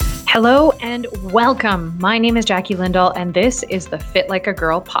Hello and welcome. My name is Jackie Lindahl, and this is the Fit Like a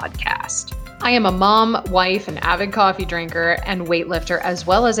Girl podcast. I am a mom, wife, an avid coffee drinker, and weightlifter, as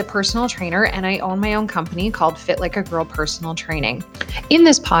well as a personal trainer, and I own my own company called Fit Like a Girl Personal Training. In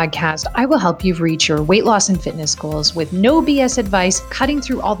this podcast, I will help you reach your weight loss and fitness goals with no BS advice, cutting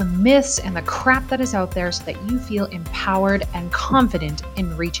through all the myths and the crap that is out there so that you feel empowered and confident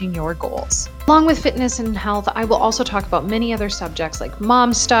in reaching your goals. Along with fitness and health, I will also talk about many other subjects like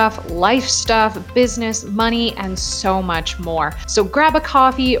mom stuff, life stuff, business, money, and so much more. So grab a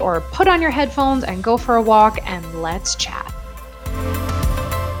coffee or put on your headphones and go for a walk and let's chat.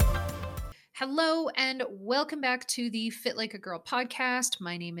 Hello and welcome back to the Fit Like a Girl podcast.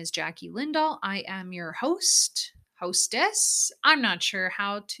 My name is Jackie Lindahl. I am your hostess. I'm not sure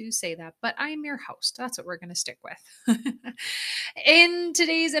how to say that, but I am your host. That's what we're going to stick with. In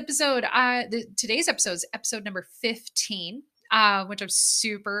today's episode, is episode number 15, which I'm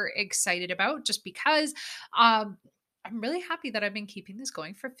super excited about just because I'm really happy that I've been keeping this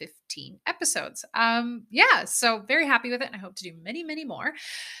going for 15 episodes. So very happy with it, and I hope to do many, many more.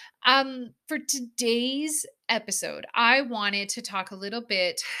 For today's episode, I wanted to talk a little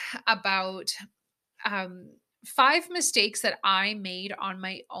bit about 5 mistakes that I made on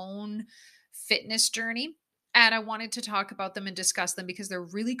my own fitness journey. And I wanted to talk about them and discuss them because they're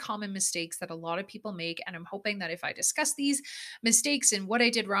really common mistakes that a lot of people make. And I'm hoping that if I discuss these mistakes and what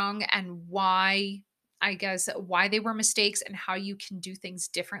I did wrong and why they were mistakes and how you can do things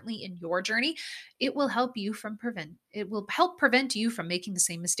differently in your journey, it will help prevent you from making the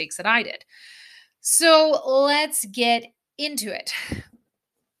same mistakes that I did. So let's get into it.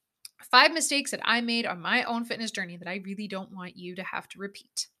 5 mistakes that I made on my own fitness journey that I really don't want you to have to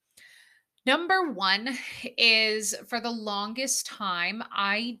repeat. Number 1 is, for the longest time,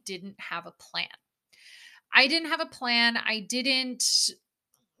 I didn't have a plan. I didn't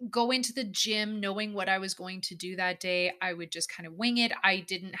go into the gym knowing what I was going to do that day. I would just kind of wing it. I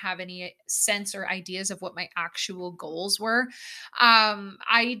didn't have any sense or ideas of what my actual goals were.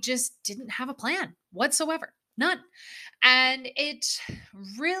 I just didn't have a plan whatsoever. None. And it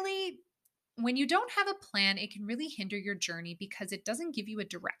really, when you don't have a plan, it can really hinder your journey because it doesn't give you a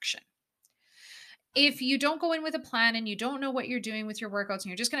direction. If you don't go in with a plan and you don't know what you're doing with your workouts and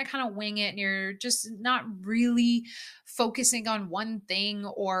you're just going to kind of wing it and you're just not really focusing on one thing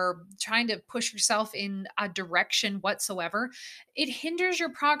or trying to push yourself in a direction whatsoever, it hinders your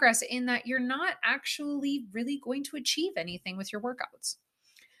progress in that you're not actually really going to achieve anything with your workouts.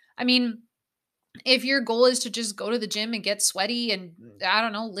 I mean, if your goal is to just go to the gym and get sweaty and, I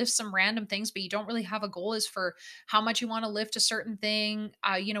don't know, lift some random things, but you don't really have a goal as for how much you want to lift a certain thing,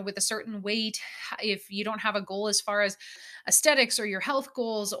 with a certain weight, if you don't have a goal as far as aesthetics or your health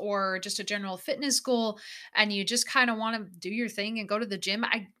goals or just a general fitness goal, and you just kind of want to do your thing and go to the gym,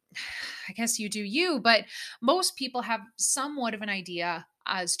 I guess you do you, but most people have somewhat of an idea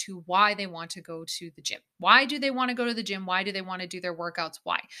as to why they want to go to the gym. Why do they want to go to the gym? Why do they want to do their workouts?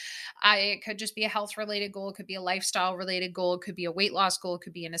 Why? It could just be a health related goal. It could be a lifestyle related goal. It could be a weight loss goal. It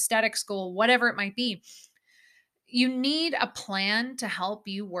could be an aesthetics goal, whatever it might be. You need a plan to help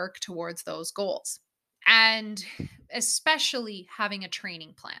you work towards those goals. And especially having a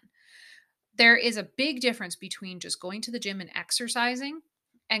training plan. There is a big difference between just going to the gym and exercising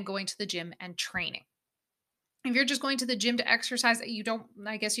and going to the gym and training. If you're just going to the gym to exercise,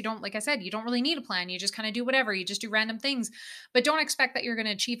 like I said, you don't really need a plan. You just kind of do whatever. You just do random things, but don't expect that you're going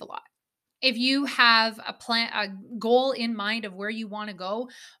to achieve a lot. If you have a goal in mind of where you want to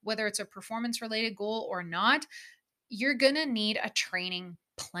go, whether it's a performance related goal or not, you're going to need a training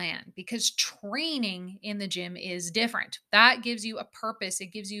plan because training in the gym is different. That gives you a purpose.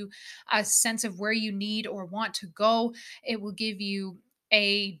 It gives you a sense of where you need or want to go. It will give you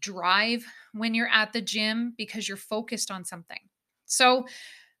a drive when you're at the gym because you're focused on something. So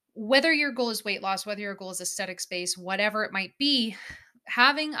whether your goal is weight loss, whether your goal is aesthetics based, whatever it might be,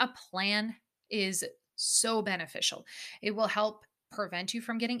 having a plan is so beneficial. It will help prevent you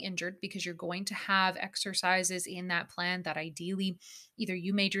from getting injured because you're going to have exercises in that plan that ideally either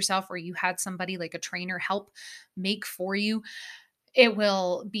you made yourself or you had somebody like a trainer help make for you. It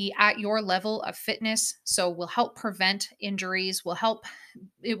will be at your level of fitness, so will help prevent injuries,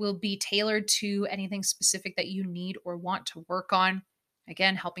 it will be tailored to anything specific that you need or want to work on.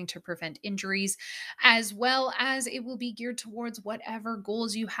 Again, helping to prevent injuries, as well as it will be geared towards whatever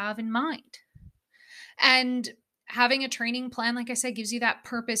goals you have in mind. And having a training plan, like I said, gives you that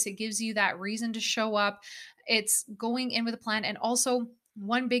purpose. It gives you that reason to show up. It's going in with a plan. And also,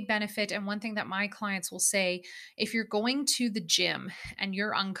 one big benefit and one thing that my clients will say, if you're going to the gym and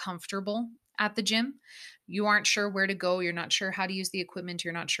you're uncomfortable at the gym, you aren't sure where to go, you're not sure how to use the equipment,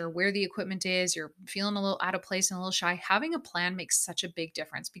 you're not sure where the equipment is, you're feeling a little out of place and a little shy, having a plan makes such a big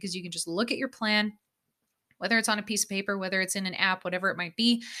difference because you can just look at your plan, whether it's on a piece of paper, whether it's in an app, whatever it might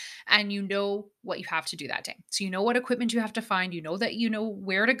be, and you know what you have to do that day. So you know what equipment you have to find, you know that you know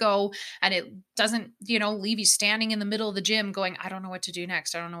where to go, and it doesn't, leave you standing in the middle of the gym going, I don't know what to do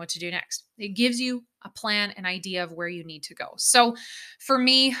next. I don't know what to do next. It gives you a plan, an idea of where you need to go. So for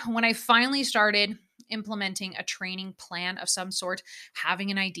me, when I finally started implementing a training plan of some sort, having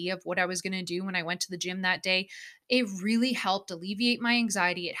an idea of what I was going to do when I went to the gym that day, it really helped alleviate my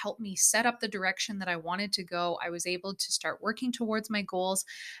anxiety. It helped me set up the direction that I wanted to go. I was able to start working towards my goals,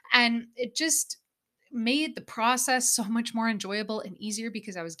 and it just made the process so much more enjoyable and easier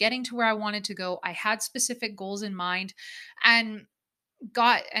because I was getting to where I wanted to go. I had specific goals in mind and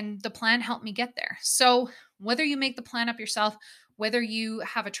the plan helped me get there. So, whether you make the plan up yourself, whether you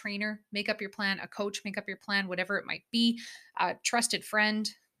have a trainer make up your plan, a coach make up your plan, whatever it might be, a trusted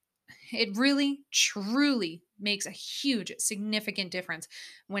friend, it really, truly makes a huge, significant difference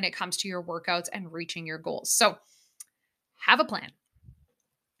when it comes to your workouts and reaching your goals. So, have a plan.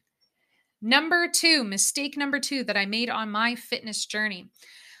 Mistake number two that I made on my fitness journey,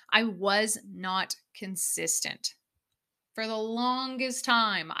 I was not consistent. For the longest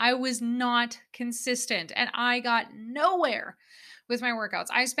time, I was not consistent and I got nowhere with my workouts.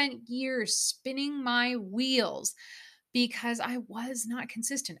 I spent years spinning my wheels because I was not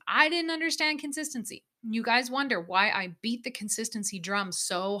consistent. I didn't understand consistency. You guys wonder why I beat the consistency drum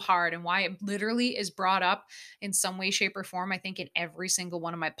so hard and why it literally is brought up in some way, shape, or form, I think, in every single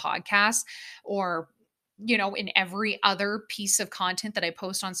one of my podcasts or in every other piece of content that I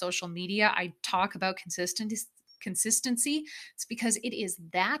post on social media. I talk about consistency. It's because it is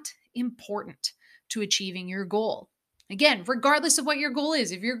that important to achieving your goal. Again, regardless of what your goal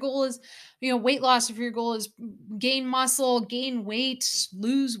is, if your goal is, weight loss, if your goal is gain muscle, gain weight,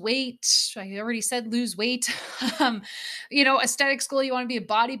 lose weight, I already said lose weight, aesthetics goal, you want to be a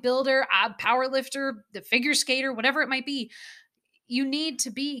bodybuilder, a power lifter, the figure skater, whatever it might be, you need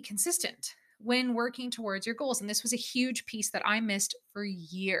to be consistent when working towards your goals. And this was a huge piece that I missed for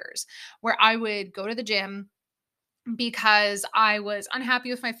years, where I would go to the gym because I was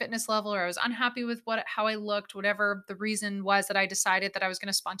unhappy with my fitness level or I was unhappy with how I looked, whatever the reason was that I decided that I was going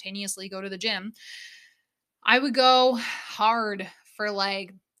to spontaneously go to the gym. I would go hard for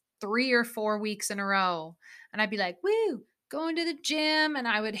like 3 or 4 weeks in a row. And I'd be like, woo, going to the gym. And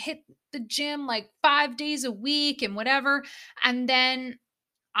I would hit the gym like 5 days a week and whatever. And then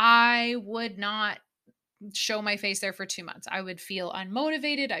I would not show my face there for 2 months. I would feel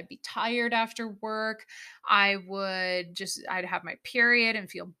unmotivated. I'd be tired after work. I'd have my period and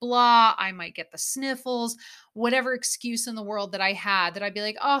feel blah. I might get the sniffles, whatever excuse in the world that I had, that I'd be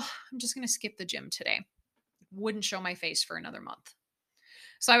like, oh, I'm just going to skip the gym today. Wouldn't show my face for another month.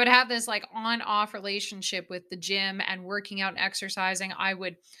 So I would have this like on off relationship with the gym and working out and exercising. I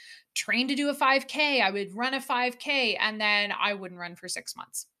would train to do a 5K. I would run a 5K and then I wouldn't run for 6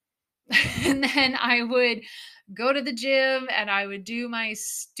 months. And then I would go to the gym and I would do my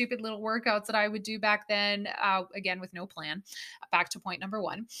stupid little workouts that I would do back then, again, with no plan, back to point number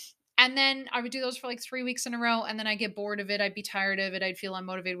one. And then I would do those for like 3 weeks in a row. And then I'd get bored of it. I'd be tired of it. I'd feel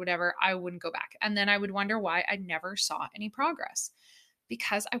unmotivated, whatever. I wouldn't go back. And then I would wonder why I never saw any progress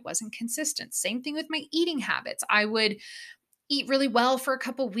because I wasn't consistent. Same thing with my eating habits. I would eat really well for a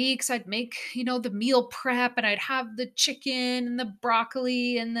couple weeks. I'd make, the meal prep and I'd have the chicken and the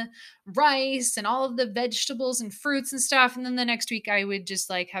broccoli and the rice and all of the vegetables and fruits and stuff. And then the next week I would just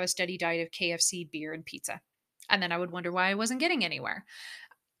like have a steady diet of KFC, beer, and pizza. And then I would wonder why I wasn't getting anywhere.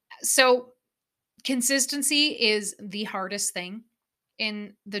 So consistency is the hardest thing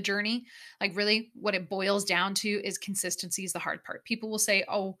in the journey. Like really what it boils down to is consistency is the hard part. People will say,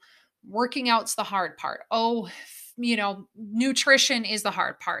 oh, working out's the hard part. Oh, nutrition is the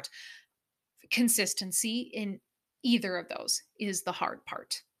hard part. Consistency in either of those is the hard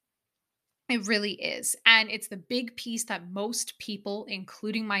part. It really is. And it's the big piece that most people,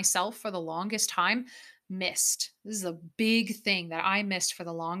 including myself for the longest time, missed. This is a big thing that I missed for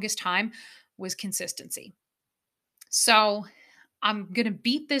the longest time was consistency. So I'm going to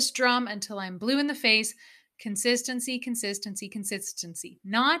beat this drum until I'm blue in the face. Consistency, consistency, consistency,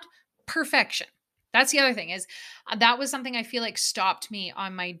 not perfection. That's the other thing is that was something I feel like stopped me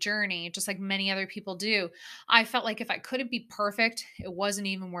on my journey, just like many other people do. I felt like if I couldn't be perfect, it wasn't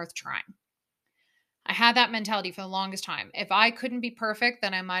even worth trying. I had that mentality for the longest time. If I couldn't be perfect,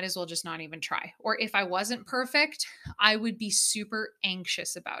 then I might as well just not even try. Or if I wasn't perfect, I would be super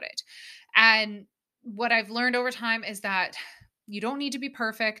anxious about it. And what I've learned over time is that you don't need to be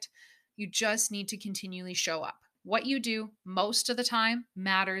perfect. You just need to continually show up. What you do most of the time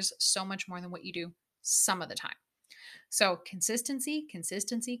matters so much more than what you do some of the time. So, consistency,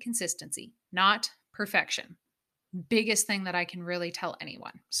 consistency, consistency, not perfection. Biggest thing that I can really tell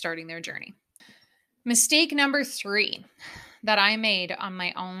anyone starting their journey. Mistake number 3 that I made on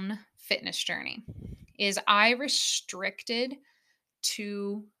my own fitness journey is I restricted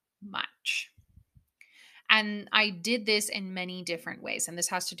too much. And I did this in many different ways, and this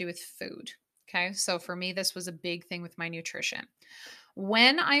has to do with food. Okay. So for me, this was a big thing with my nutrition.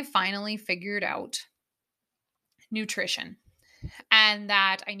 When I finally figured out nutrition and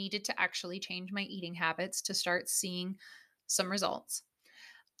that I needed to actually change my eating habits to start seeing some results,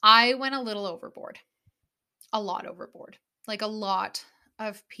 I went a little overboard, a lot overboard, like a lot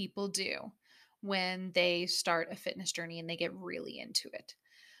of people do when they start a fitness journey and they get really into it.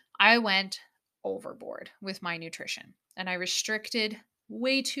 I went overboard with my nutrition and I restricted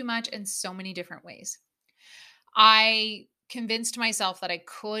way too much in so many different ways. I convinced myself that I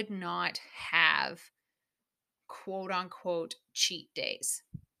could not have quote unquote cheat days.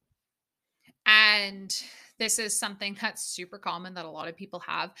 And this is something that's super common that a lot of people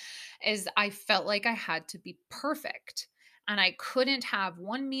have is I felt like I had to be perfect and I couldn't have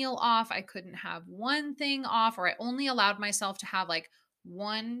one meal off, I couldn't have one thing off, or I only allowed myself to have like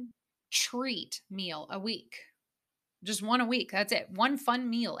one treat meal a week. Just one a week. That's it. One fun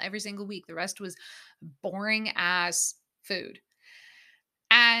meal every single week. The rest was boring ass food.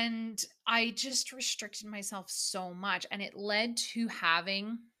 And I just restricted myself so much. And it led to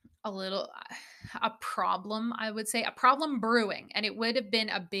having a problem, I would say, a problem brewing. And it would have been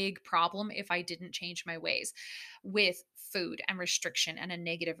a big problem if I didn't change my ways with food and restriction and a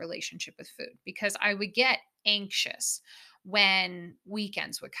negative relationship with food because I would get anxious when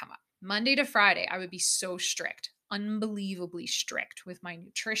weekends would come up. Monday to Friday, I would be so strict, unbelievably strict with my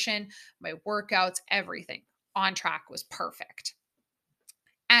nutrition, my workouts, everything. On track was perfect.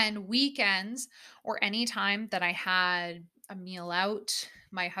 And weekends or any time that I had a meal out,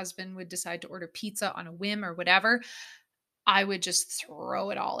 my husband would decide to order pizza on a whim or whatever, I would just throw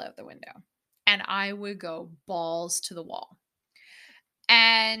it all out the window and I would go balls to the wall.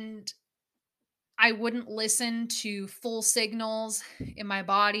 And I wouldn't listen to full signals in my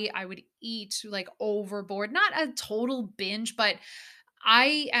body. I would eat like overboard, not a total binge, but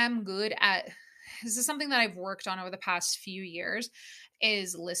I am good at this is something that I've worked on over the past few years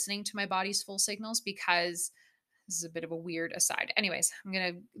is listening to my body's full signals because this is a bit of a weird aside. Anyways, I'm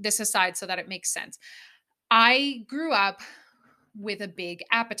going to this aside so that it makes sense. I grew up with a big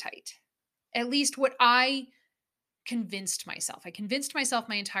appetite. At least what I convinced myself. I convinced myself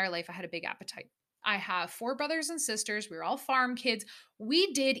my entire life I had a big appetite. I have 4 brothers and sisters. We were all farm kids.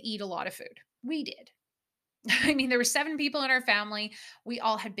 We did eat a lot of food. We did. I mean, there were 7 people in our family. We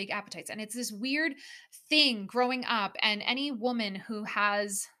all had big appetites. And it's this weird thing growing up. And any woman who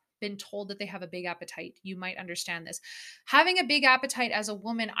has been told that they have a big appetite, you might understand this. Having a big appetite as a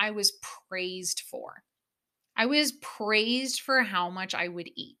woman, I was praised for. I was praised for how much I would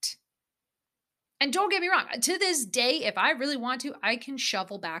eat. And don't get me wrong, to this day, if I really want to, I can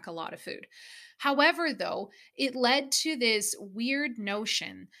shovel back a lot of food. However, though, it led to this weird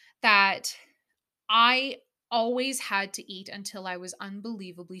notion that I always had to eat until I was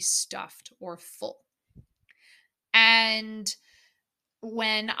unbelievably stuffed or full. And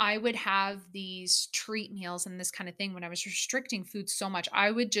when I would have these treat meals and this kind of thing, when I was restricting food so much, I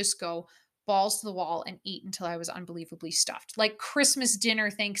would just go balls to the wall and eat until I was unbelievably stuffed, like Christmas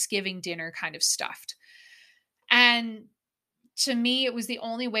dinner, Thanksgiving dinner kind of stuffed. And to me, it was the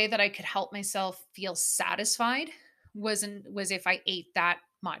only way that I could help myself feel satisfied was if I ate that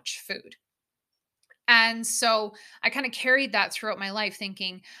much food. And so I kind of carried that throughout my life,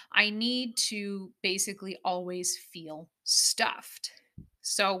 thinking I need to basically always feel stuffed.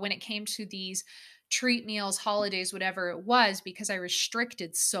 So when it came to these treat meals, holidays, whatever it was, because I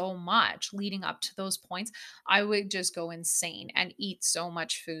restricted so much leading up to those points, I would just go insane and eat so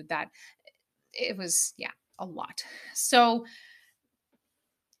much food that it was, yeah, a lot. So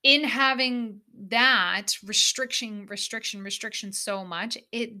in having that restriction so much,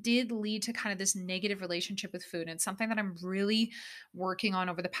 it did lead to kind of this negative relationship with food. And something that I'm really working on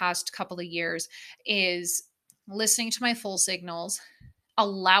over the past couple of years is listening to my full signals,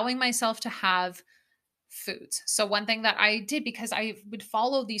 allowing myself to have foods. So one thing that I did, because I would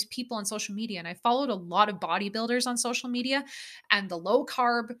follow these people on social media and I followed a lot of bodybuilders on social media, and the low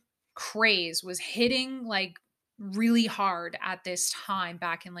carb craze was hitting like really hard at this time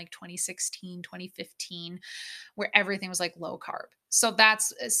back in like 2016, 2015, where everything was like low carb. So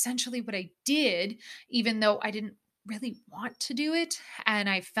that's essentially what I did, even though I didn't really want to do it. And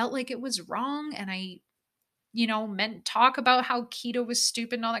I felt like it was wrong. And I, meant talk about how keto was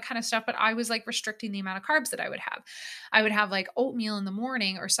stupid and all that kind of stuff. But I was like restricting the amount of carbs that I would have. I would have like oatmeal in the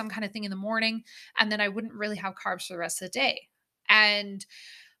morning or some kind of thing in the morning. And then I wouldn't really have carbs for the rest of the day. And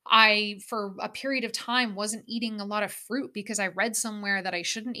I, for a period of time, wasn't eating a lot of fruit because I read somewhere that I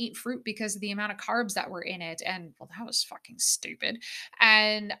shouldn't eat fruit because of the amount of carbs that were in it. And well, that was fucking stupid.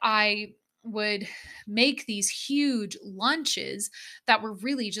 And I would make these huge lunches that were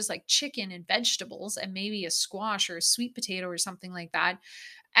really just like chicken and vegetables and maybe a squash or a sweet potato or something like that.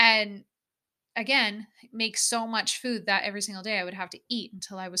 And again, make so much food that every single day I would have to eat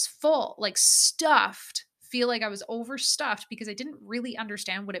until I was full, like stuffed, feel like I was overstuffed because I didn't really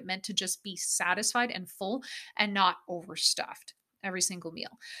understand what it meant to just be satisfied and full and not overstuffed every single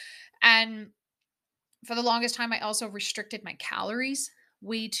meal. And for the longest time, I also restricted my calories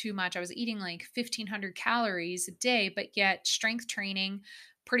way too much. I was eating like 1,500 calories a day, but yet strength training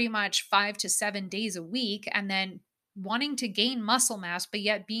pretty much 5 to 7 days a week. And then wanting to gain muscle mass, but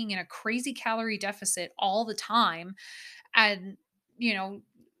yet being in a crazy calorie deficit all the time. And, you know,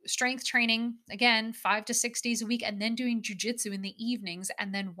 strength training again 5 to 6 days a week, and then doing jujitsu in the evenings,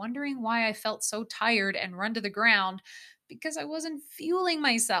 and then wondering why I felt so tired and run to the ground because I wasn't fueling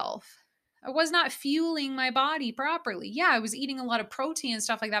myself. I was not fueling my body properly. Yeah, I was eating a lot of protein and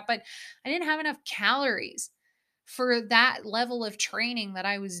stuff like that, but I didn't have enough calories for that level of training that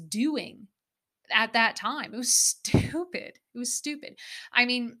I was doing at that time. It was stupid. It was stupid. I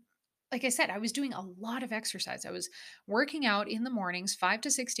mean, like I said, I was doing a lot of exercise. I was working out in the mornings 5 to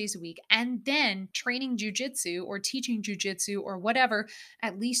 6 days a week and then training jujitsu or teaching jujitsu or whatever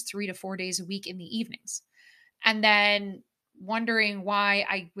at least 3 to 4 days a week in the evenings. And then wondering why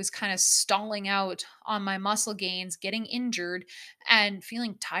I was kind of stalling out on my muscle gains, getting injured, and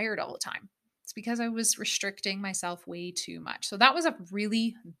feeling tired all the time. It's because I was restricting myself way too much. So that was a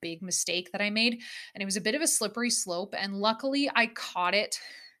really big mistake that I made. And it was a bit of a slippery slope. And luckily, I caught it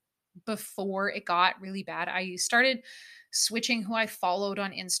before it got really bad. I started switching who I followed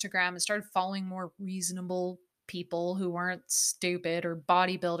on Instagram and started following more reasonable people who weren't stupid or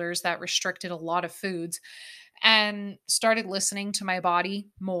bodybuilders that restricted a lot of foods, and started listening to my body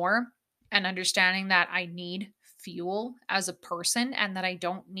more and understanding that I need fuel as a person and that I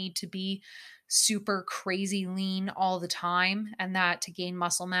don't need to be super crazy lean all the time, and that to gain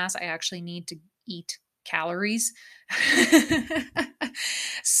muscle mass, I actually need to eat calories.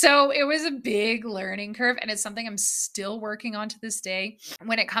 So it was a big learning curve, and it's something I'm still working on to this day.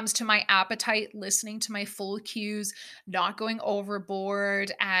 When it comes to my appetite, listening to my full cues, not going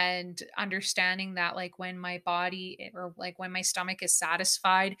overboard, and understanding that like when my body or like when my stomach is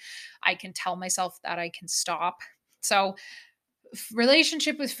satisfied, I can tell myself that I can stop. So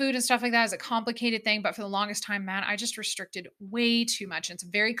relationship with food and stuff like that is a complicated thing, but for the longest time, man, I just restricted way too much. And it's a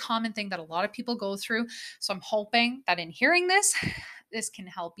very common thing that a lot of people go through. So I'm hoping that in hearing this, this can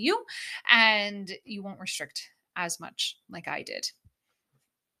help you and you won't restrict as much like I did.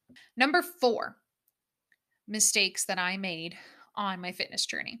 Number 4, mistakes that I made on my fitness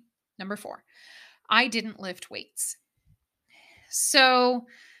journey. Number 4, I didn't lift weights. So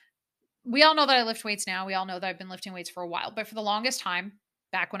we all know that I lift weights now. We all know that I've been lifting weights for a while, but for the longest time,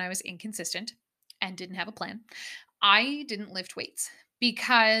 back when I was inconsistent and didn't have a plan, I didn't lift weights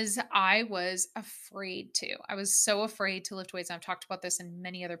because I was afraid to. I was so afraid to lift weights. I've talked about this in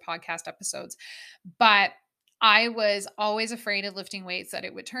many other podcast episodes, but I was always afraid of lifting weights that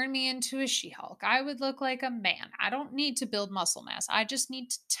it would turn me into a She-Hulk. I would look like a man. I don't need to build muscle mass. I just need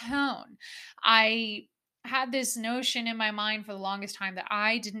to tone. I had this notion in my mind for the longest time that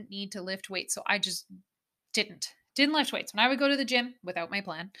I didn't need to lift weights. So I just didn't lift weights. When I would go to the gym without my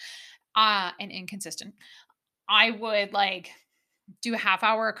plan, and inconsistent, I would like do a half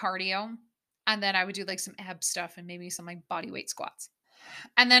hour of cardio, and then I would do like some ab stuff and maybe some like body weight squats.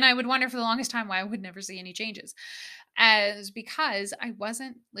 And then I would wonder for the longest time why I would never see any changes, as because I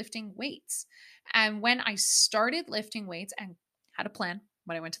wasn't lifting weights. And when I started lifting weights and had a plan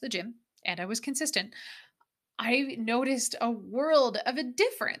when I went to the gym and I was consistent, I noticed a world of a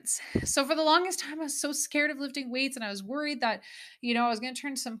difference. So for the longest time, I was so scared of lifting weights, and I was worried that, I was going to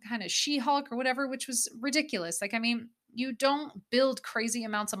turn some kind of She-Hulk or whatever, which was ridiculous. Like, I mean, you don't build crazy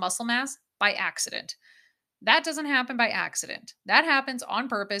amounts of muscle mass by accident. That doesn't happen by accident. That happens on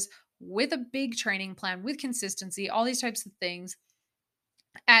purpose with a big training plan, with consistency, all these types of things,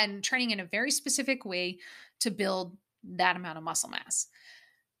 and training in a very specific way to build that amount of muscle mass.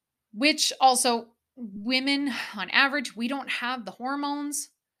 Which also, women on average, we don't have the hormones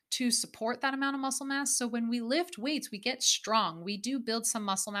to support that amount of muscle mass. So when we lift weights, we get strong. We do build some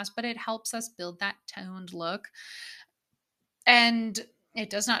muscle mass, but it helps us build that toned look. And it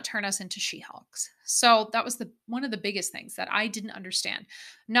does not turn us into She-Hulks. So that was the one of the biggest things that I didn't understand.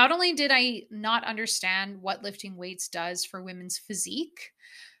 Not only did I not understand what lifting weights does for women's physique,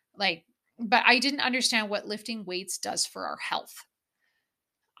 like, but I didn't understand what lifting weights does for our health.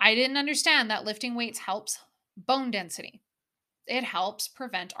 I didn't understand that lifting weights helps bone density. It helps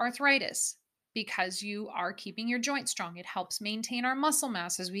prevent arthritis because you are keeping your joints strong. It helps maintain our muscle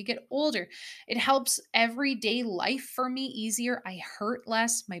mass as we get older. It helps everyday life for me easier. I hurt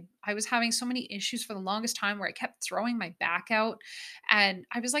less. I was having so many issues for the longest time where I kept throwing my back out, and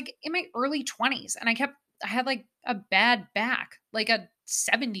I was like in my early 20s and I had like a bad back, like a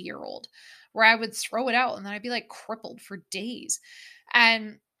 70-year-old, where I would throw it out and then I'd be like crippled for days.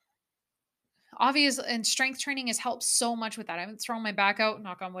 And strength training has helped so much with that. I haven't thrown my back out,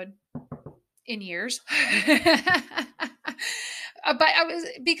 knock on wood, in years. But I was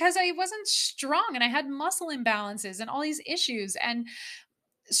because I wasn't strong and I had muscle imbalances and all these issues. And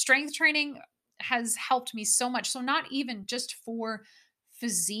strength training has helped me so much. So, not even just for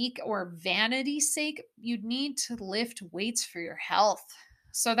physique or vanity's sake, you need to lift weights for your health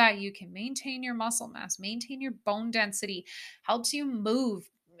so that you can maintain your muscle mass, maintain your bone density, helps you move.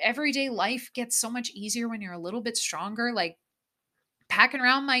 Everyday life gets so much easier when you're a little bit stronger. Like packing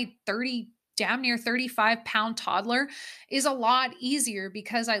around my 30, damn near 35-pound toddler is a lot easier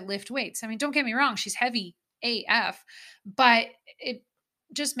because I lift weights. I mean, don't get me wrong, she's heavy AF, but it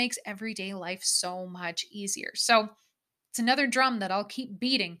just makes everyday life so much easier. So it's another drum that I'll keep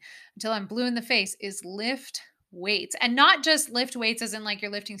beating until I'm blue in the face is lift weights. And not just lift weights as in like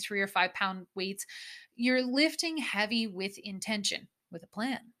you're lifting 3 or 5 pound weights. You're lifting heavy with intention, with a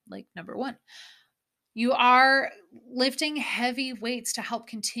plan, like number one. You are lifting heavy weights to help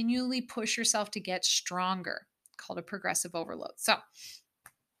continually push yourself to get stronger, called a progressive overload. So,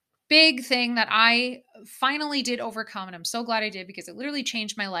 big thing that I finally did overcome, and I'm so glad I did because it literally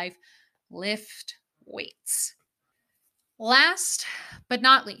changed my life, lift weights. Last but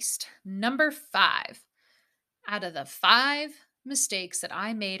not least, number 5 out of the 5 mistakes that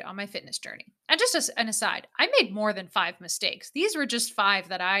I made on my fitness journey. And just as an aside, I made more than 5 mistakes. These were just 5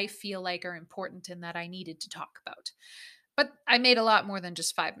 that I feel like are important and that I needed to talk about. But I made a lot more than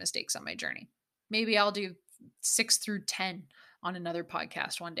just 5 mistakes on my journey. Maybe I'll do 6 through 10 on another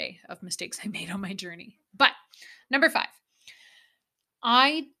podcast one day of mistakes I made on my journey. But number 5,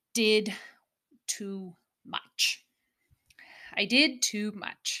 I did too much. I did too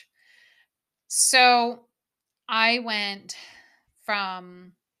much. So I went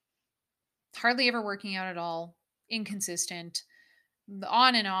from hardly ever working out at all, inconsistent,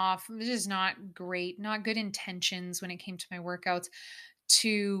 on and off, just not great, not good intentions when it came to my workouts,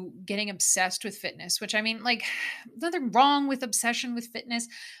 to getting obsessed with fitness, which I mean, like, nothing wrong with obsession with fitness,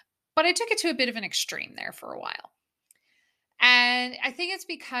 but I took it to a bit of an extreme there for a while. And I think it's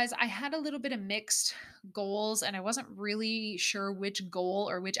because I had a little bit of mixed goals and I wasn't really sure which goal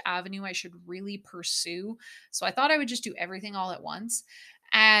or which avenue I should really pursue. So I thought I would just do everything all at once.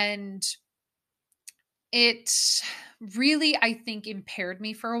 And it really, I think, impaired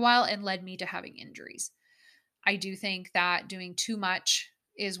me for a while and led me to having injuries. I do think that doing too much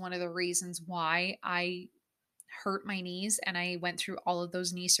is one of the reasons why I hurt my knees and I went through all of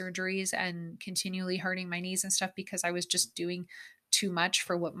those knee surgeries and continually hurting my knees and stuff because I was just doing too much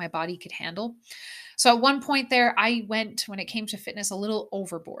for what my body could handle. So at one point there, I went, when it came to fitness, a little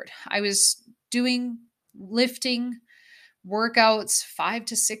overboard. I was doing lifting workouts 5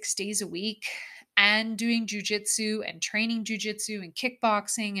 to 6 days a week and doing jujitsu and training jujitsu and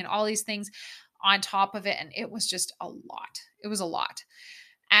kickboxing and all these things on top of it. And it was just a lot. It was a lot.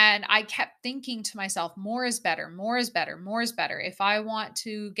 And I kept thinking to myself, more is better, more is better, more is better. If I want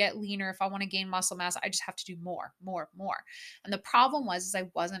to get leaner, if I want to gain muscle mass, I just have to do more, more, more. And the problem was I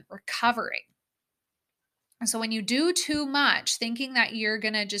wasn't recovering. And so when you do too much, thinking that you're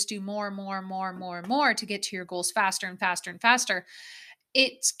going to just do more, more, more, more, more to get to your goals faster and faster and faster,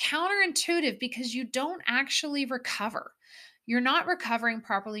 it's counterintuitive because you don't actually recover. You're not recovering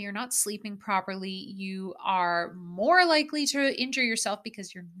properly. You're not sleeping properly. You are more likely to injure yourself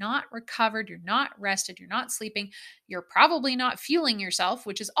because you're not recovered. You're not rested. You're not sleeping. You're probably not fueling yourself,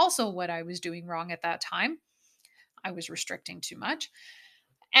 which is also what I was doing wrong at that time. I was restricting too much.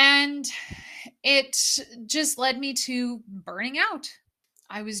 And it just led me to burning out.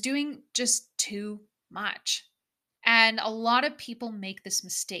 I was doing just too much. And a lot of people make this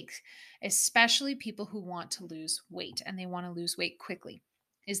mistake, especially people who want to lose weight and they want to lose weight quickly.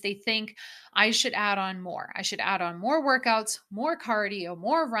 is they think I should add on more. I should add on more workouts, more cardio,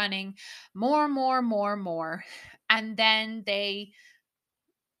 more running, more. And then they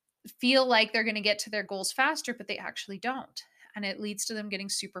feel like they're going to get to their goals faster, but they actually don't. And it leads to them getting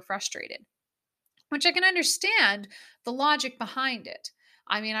super frustrated, which I can understand the logic behind it.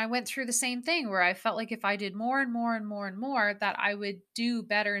 I mean, I went through the same thing where I felt like if I did more and more, that I would do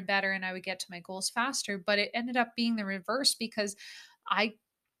better and better and I would get to my goals faster. But it ended up being the reverse because I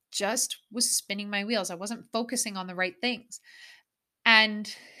just was spinning my wheels. I wasn't focusing on the right things.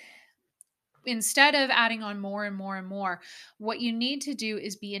 And instead of adding on more and more, what you need to do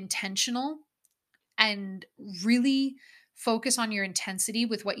is be intentional and really focus on your intensity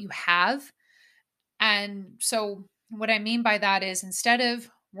with what you have. And so, what I mean by that is instead of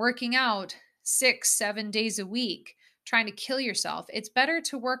working out 6, 7 days a week, trying to kill yourself, it's better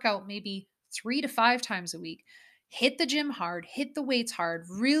to work out maybe 3 to 5 times a week. Hit the gym hard, hit the weights hard,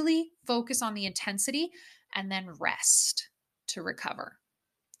 really focus on the intensity, and then rest to recover.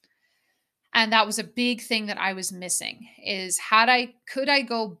 And that was a big thing that I was missing is could I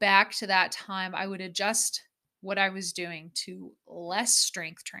go back to that time, I would adjust what I was doing to less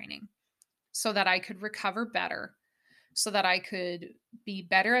strength training so that I could recover better, so that I could be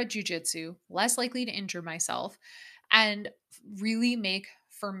better at jujitsu, less likely to injure myself, and really make,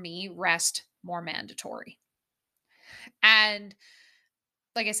 for me, rest more mandatory. And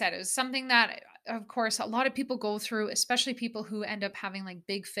like I said, it was something that, of course, a lot of people go through, especially people who end up having like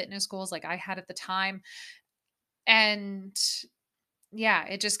big fitness goals like I had at the time. And yeah,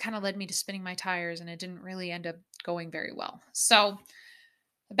 it just kind of led me to spinning my tires and it didn't really end up going very well. So,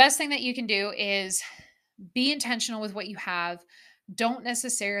 the best thing that you can do is be intentional with what you have. Don't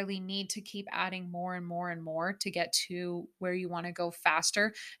necessarily need to keep adding more and more to get to where you want to go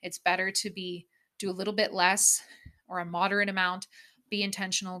faster. It's better to do a little bit less or a moderate amount, be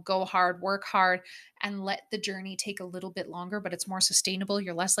intentional, go hard, work hard, and let the journey take a little bit longer, but it's more sustainable.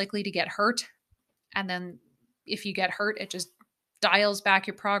 You're less likely to get hurt. And then if you get hurt, it just dials back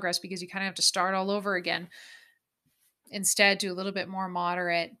your progress because you kind of have to start all over again. Instead, do a little bit more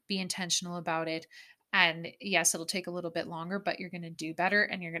moderate, be intentional about it. And yes, it'll take a little bit longer, but you're going to do better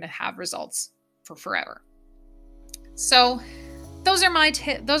and you're going to have results for forever. So those are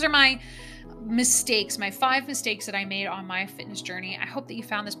my mistakes, my 5 mistakes that I made on my fitness journey. I hope that you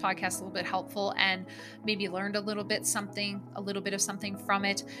found this podcast a little bit helpful and maybe learned a little bit of something from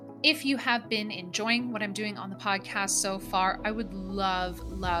it. If you have been enjoying what I'm doing on the podcast so far, I would love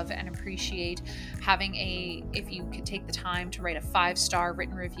and appreciate if you could take the time to write a 5-star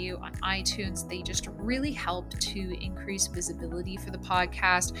written review on iTunes. They just really help to increase visibility for the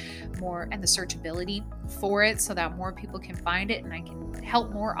podcast more and the searchability for it so that more people can find it and I can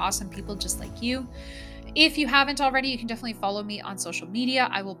help more awesome people just like you. If you haven't already, you can definitely follow me on social media.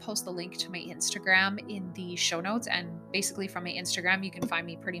 I will post the link to my Instagram in the show notes. And basically from my Instagram, you can find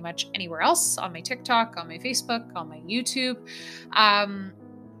me pretty much anywhere else, on my TikTok, on my Facebook, on my YouTube.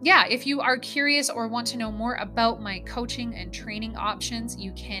 If you are curious or want to know more about my coaching and training options,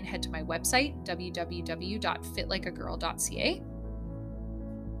 you can head to my website, www.fitlikeagirl.ca.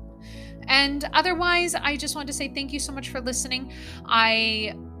 And otherwise, I just want to say thank you so much for listening.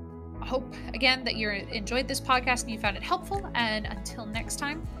 I hope, again, that you enjoyed this podcast and you found it helpful. And until next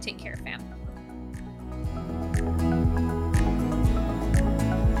time, take care, fam.